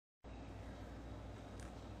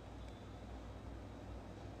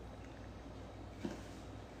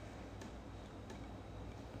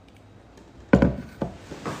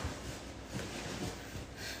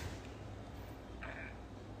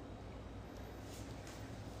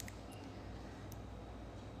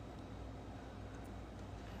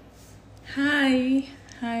Hi,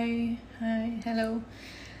 hello.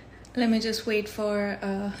 Let me just wait for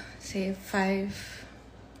say five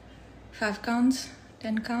counts,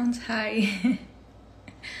 10 counts. Hi,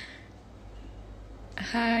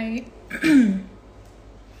 hi,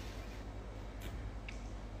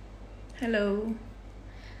 hello.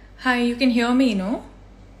 Hi, you can hear me, no?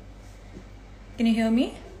 Can you hear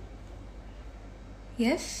me?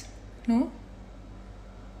 Yes? No?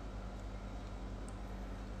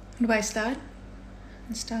 Do I start?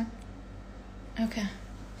 Start. Okay.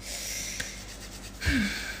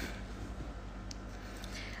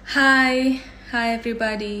 Hi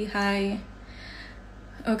everybody. Hi.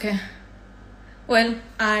 Okay. Well,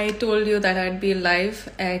 I told you that I'd be live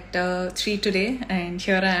at 3 today, and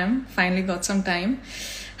here I am. Finally got some time.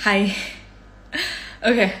 Hi.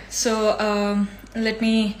 Okay, so let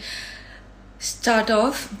me start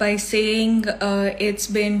off by saying it's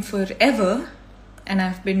been forever, and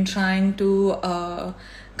I've been trying to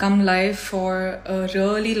come live for a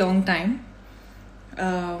really long time.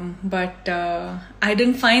 But I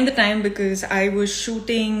didn't find the time because I was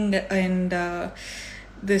shooting, and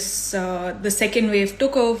the second wave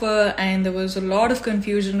took over, and there was a lot of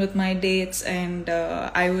confusion with my dates, and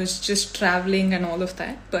I was just traveling and all of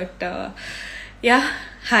that. But yeah,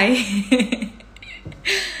 hi.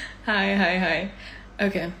 hi.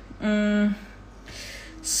 Okay.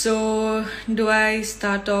 So do I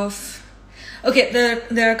start off? Okay,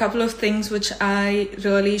 there are a couple of things which I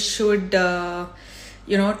really should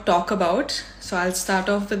talk about. So I'll start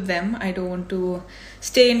off with them. I don't want to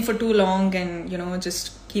stay in for too long and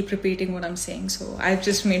just keep repeating what I'm saying. So I've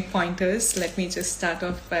just made pointers. Let me just start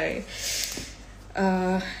off by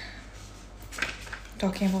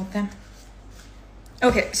talking about them.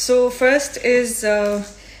 Okay, so first is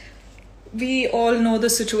we all know the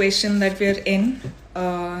situation that we're in,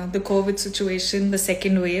 the COVID situation, the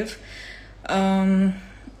second wave.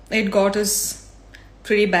 It got us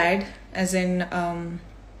pretty bad, as in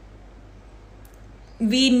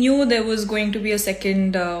we knew there was going to be a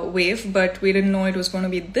second wave, but we didn't know it was going to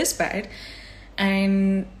be this bad.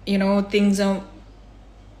 And things are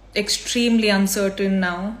extremely uncertain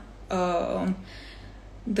now.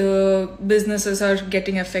 The businesses are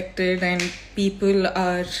getting affected, and people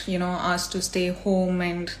are asked to stay home,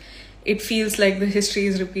 and it feels like the history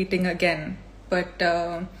is repeating again. But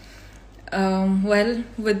well,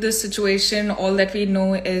 with this situation, all that we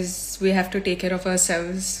know is we have to take care of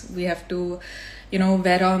ourselves. We have to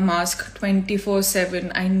wear our mask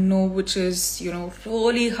 24/7. I know, which is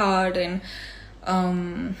really hard, and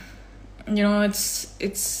it's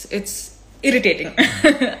irritating.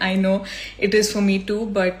 I know it is for me too,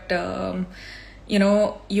 but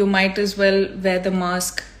you might as well wear the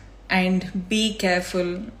mask and be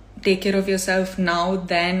careful, take care of yourself now,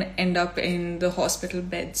 than end up in the hospital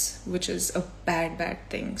beds, which is a bad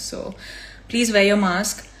thing. So please wear your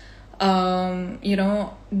mask.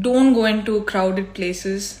 Don't go into crowded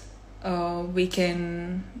places. We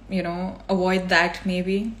can avoid that.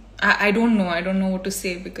 Maybe I don't know what to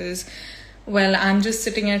say, because well, I'm just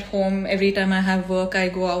sitting at home. Every time I have work, I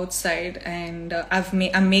go outside, and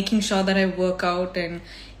I'm making sure that I work out and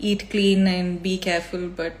eat clean and be careful.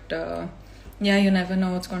 But yeah, you never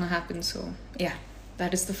know what's going to happen. So yeah,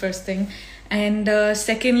 that is the first thing. And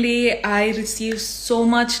secondly, I received so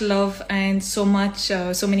much love and so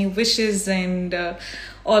many wishes and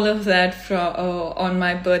all of that on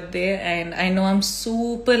my birthday. And I know I'm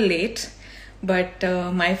super late, but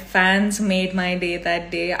my fans made my day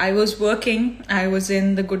that day. I was working. I was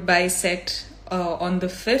in the goodbye set on the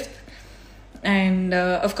 5th. And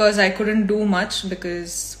of course, I couldn't do much,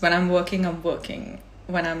 because when I'm working, I'm working.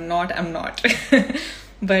 When I'm not, I'm not.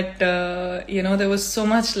 But, there was so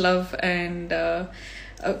much love, and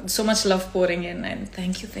so much love pouring in. And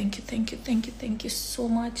thank you so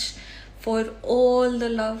much for all the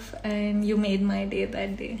love. And you made my day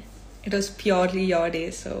that day. It was purely your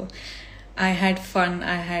day. So I had fun.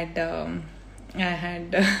 I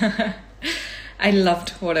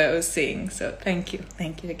loved what I was saying. So thank you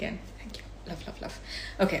again. Thank you. Love.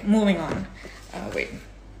 Okay, moving on. Wait,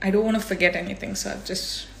 I don't want to forget anything, so I've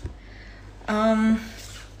just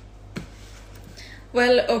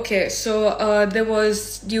well, okay, so there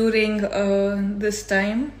was during this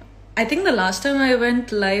time, I think the last time I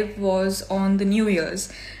went live was on the New Year's,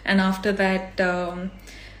 and after that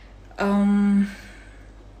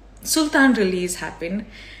Sultan release happened,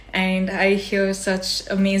 and I hear such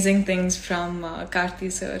amazing things from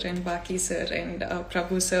Karthi sir and Baki sir and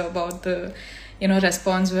Prabhu sir about the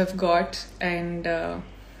response we've got. And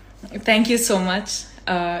thank you so much.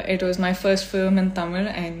 It was my first film in Tamil,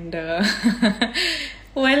 and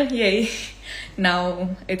well, yay.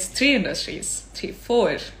 Now it's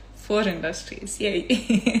four industries.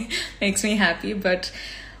 Yay. Makes me happy. But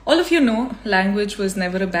all of you know, language was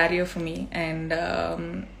never a barrier for me. And,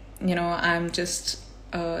 I'm just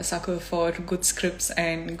a sucker for good scripts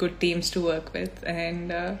and good teams to work with.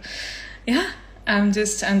 And I'm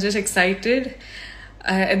just excited.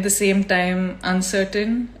 At the same time,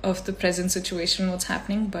 uncertain of the present situation, what's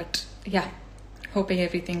happening. But yeah, hoping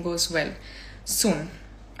everything goes well soon.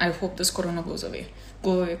 I hope this corona goes away.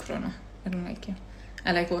 Go away, corona. I don't like you.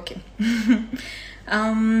 I like working.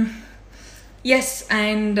 Yes,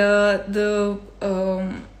 and the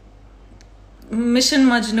Mission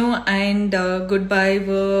Majnu and Goodbye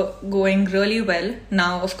were going really well.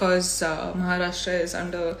 Now, of course, Maharashtra is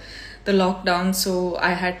under the lockdown, so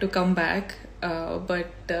I had to come back. But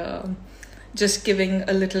just giving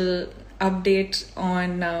a little update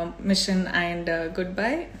on Mission and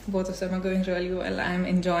Goodbye. Both of them are going really well. I'm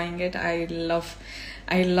enjoying it. I love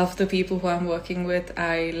the people who I'm working with.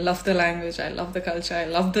 I love the language. I love the culture. I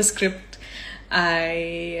love the script.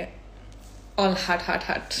 I all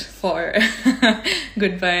heart for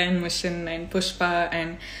Goodbye and Mission and Pushpa,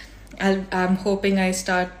 and I'm hoping I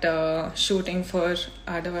start shooting for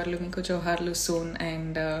Adavarlu Miku Joharlu soon,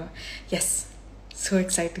 and yes, so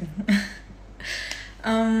exciting.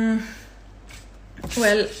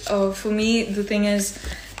 For me, the thing is,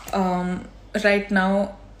 right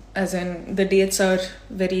now, as in the dates are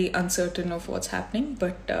very uncertain of what's happening,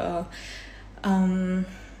 but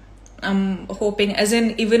I'm hoping, as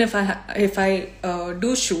in, even if I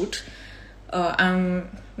do shoot, I'm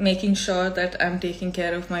making sure that I'm taking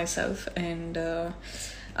care of myself, and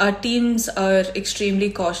our teams are extremely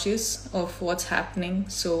cautious of what's happening,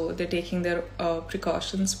 so they're taking their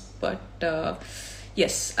precautions. But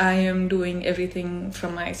yes, I am doing everything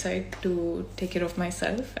from my side to take care of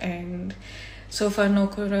myself, and so far no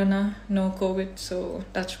corona, no COVID, so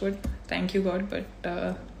touch wood, thank you God, but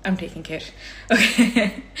I'm taking care.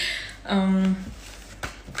 Okay.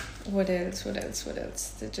 What else?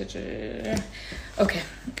 Okay.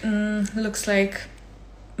 Looks like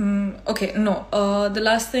the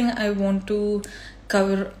last thing I want to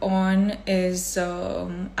cover on is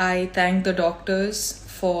I thank the doctors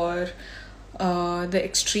for the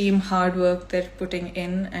extreme hard work they're putting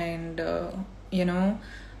in, and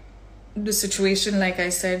the situation, like I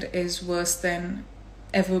said, is worse than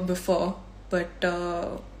ever before, but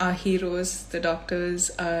our heroes, the doctors,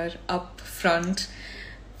 are up front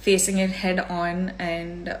facing it head on,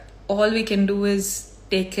 and all we can do is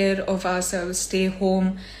take care of ourselves, stay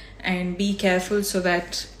home and be careful, so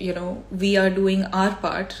that we are doing our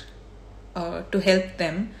part to help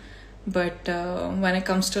them. But when it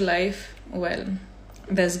comes to life, well,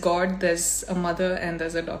 there's God, there's a mother, and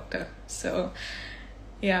there's a doctor. So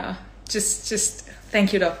yeah, just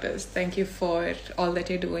thank you, doctors. Thank you for all that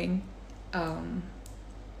you're doing.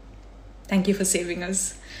 Thank you for saving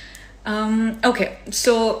us. Okay,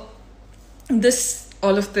 so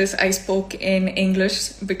all of this I spoke in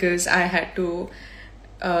English because I had to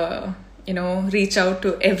reach out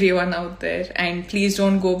to everyone out there. And please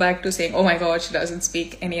don't go back to saying, oh my God, she doesn't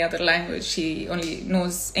speak any other language, she only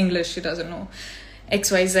knows English, she doesn't know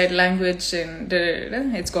XYZ language, and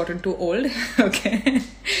it's gotten too old. Okay.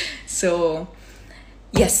 So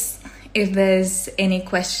yes, if there's any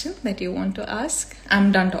question that you want to ask,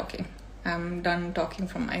 I'm done talking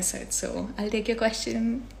from my side, so I'll take your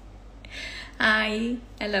question. Hi,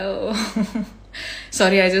 hello.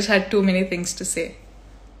 Sorry, I just had too many things to say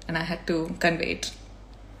and I had to convey it.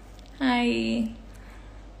 Hi.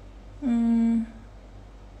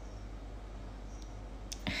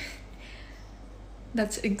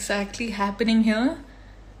 That's exactly happening here.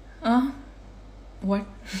 What?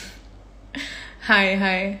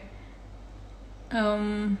 Hi.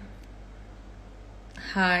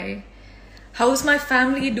 Hi. How's my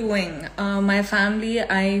family doing? My family,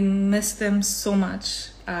 I miss them so much.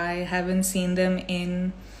 I haven't seen them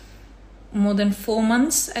in more than 4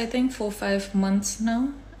 months, I think 4-5 months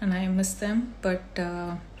now, and I miss them. But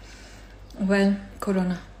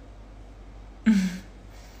corona.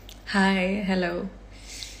 Hi, hello.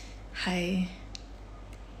 Hi.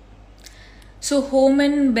 So home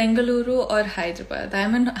in Bengaluru or Hyderabad?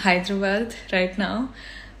 I'm in Hyderabad right now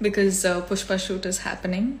because Pushpa shoot is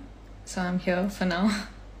happening. So I'm here for now.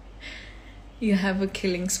 You have a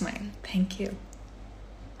killing smile. Thank you.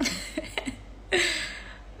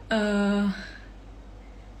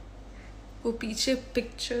 वो पीछे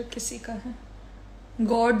picture किसी का है?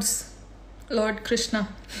 God's Lord Krishna.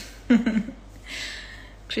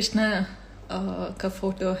 Krishna का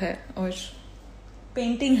photo है और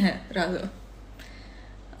painting है rather.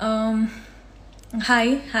 Hi.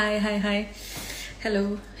 Hello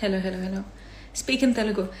hello hello hello speak in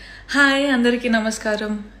Telugu. Hi అందరికీ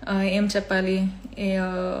నమస్కారం. ఏం చెప్పాలి,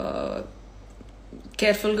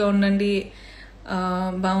 కేర్ఫుల్గా ఉండండి,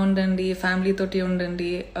 బాగుండండి, ఫ్యామిలీ తోటి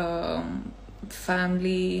ఉండండి,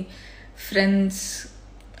 ఫ్యామిలీ ఫ్రెండ్స్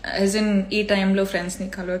యాజ్ ఇన్ ఈ టైంలో ఫ్రెండ్స్ని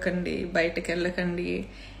కలవకండి, బయటకు వెళ్ళకండి,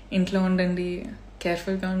 ఇంట్లో ఉండండి,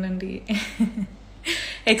 కేర్ఫుల్గా ఉండండి,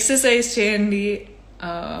 ఎక్సర్సైజ్ చేయండి,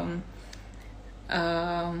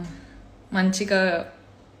 మంచిగా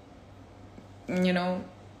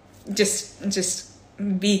just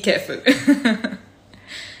be careful.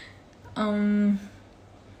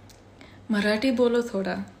 Marathi bolo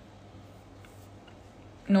thoda.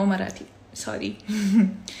 No Marathi, sorry.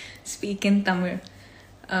 Speak in Tamil.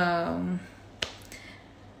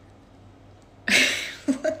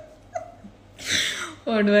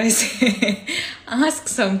 What do I say? Ask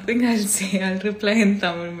something, I'll say. I'll reply in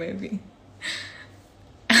Tamil maybe.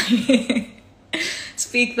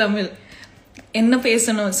 Speak Tamil. என்ன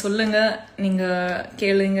பேசணும் சொல்லுங்க, நீங்க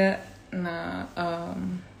கேளுங்க, நான்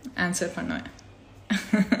ஆன்சர் பண்ணுவேன்.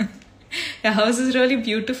 Your house is really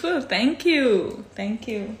beautiful. Thank you. Thank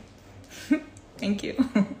you. Thank you.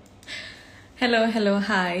 Hello, hello,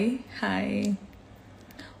 hi, hi.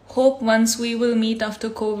 Hope once we will meet after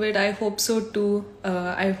COVID. I hope so too.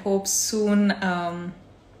 I hope soon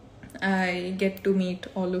I get to meet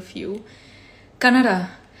all of you. Kannada.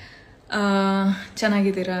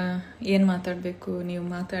 ಚೆನ್ನಾಗಿದ್ದೀರಾ? ಏನು ಮಾತಾಡಬೇಕು? ನೀವು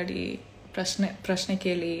ಮಾತಾಡಿ, ಪ್ರಶ್ನೆ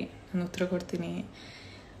ಕೇಳಿ, ನಾನು ಉತ್ತರ ಕೊಡ್ತೀನಿ.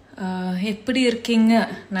 எப்படி இருக்கீங்க?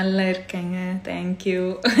 நல்லா இருக்கேங்க, தேங்க்யூ.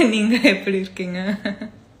 நீங்கள் எப்படி இருக்கீங்க?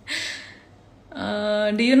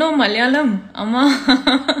 Do you know Malayalam? Amma?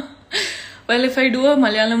 Well, if I do a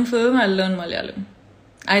Malayalam film, I'll learn Malayalam.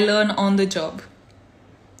 I learn on the job.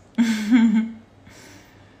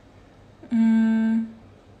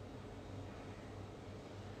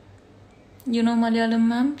 You know Malayalam,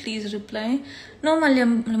 ma'am? Please reply. No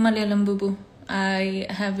Malayalam, boo. I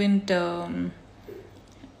haven't,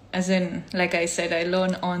 as in, like I said, I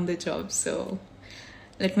learn on the job. So,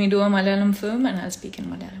 let me do a Malayalam film and I'll speak in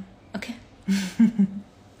Malayalam. Okay?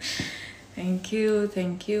 Thank you,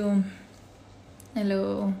 thank you. Hello.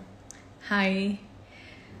 Hi.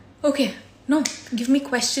 Okay. No, give me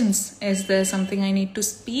questions. Is there something I need to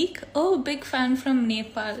speak? Oh, big fan from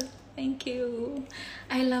Nepal. Thank you.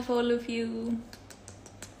 I love all of you.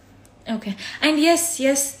 Okay. And yes,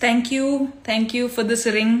 thank you. Thank you for this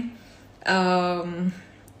ring.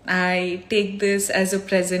 I take this as a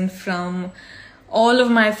present from all of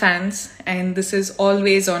my fans, and this is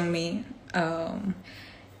always on me.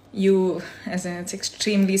 As in, it's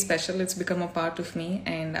extremely special. It's become a part of me,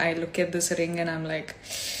 and I look at this ring and I'm like,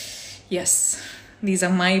 yes, these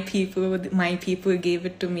are my people. My people gave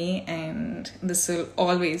it to me, and this will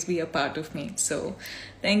always be a part of me. So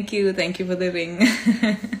thank you for the ring.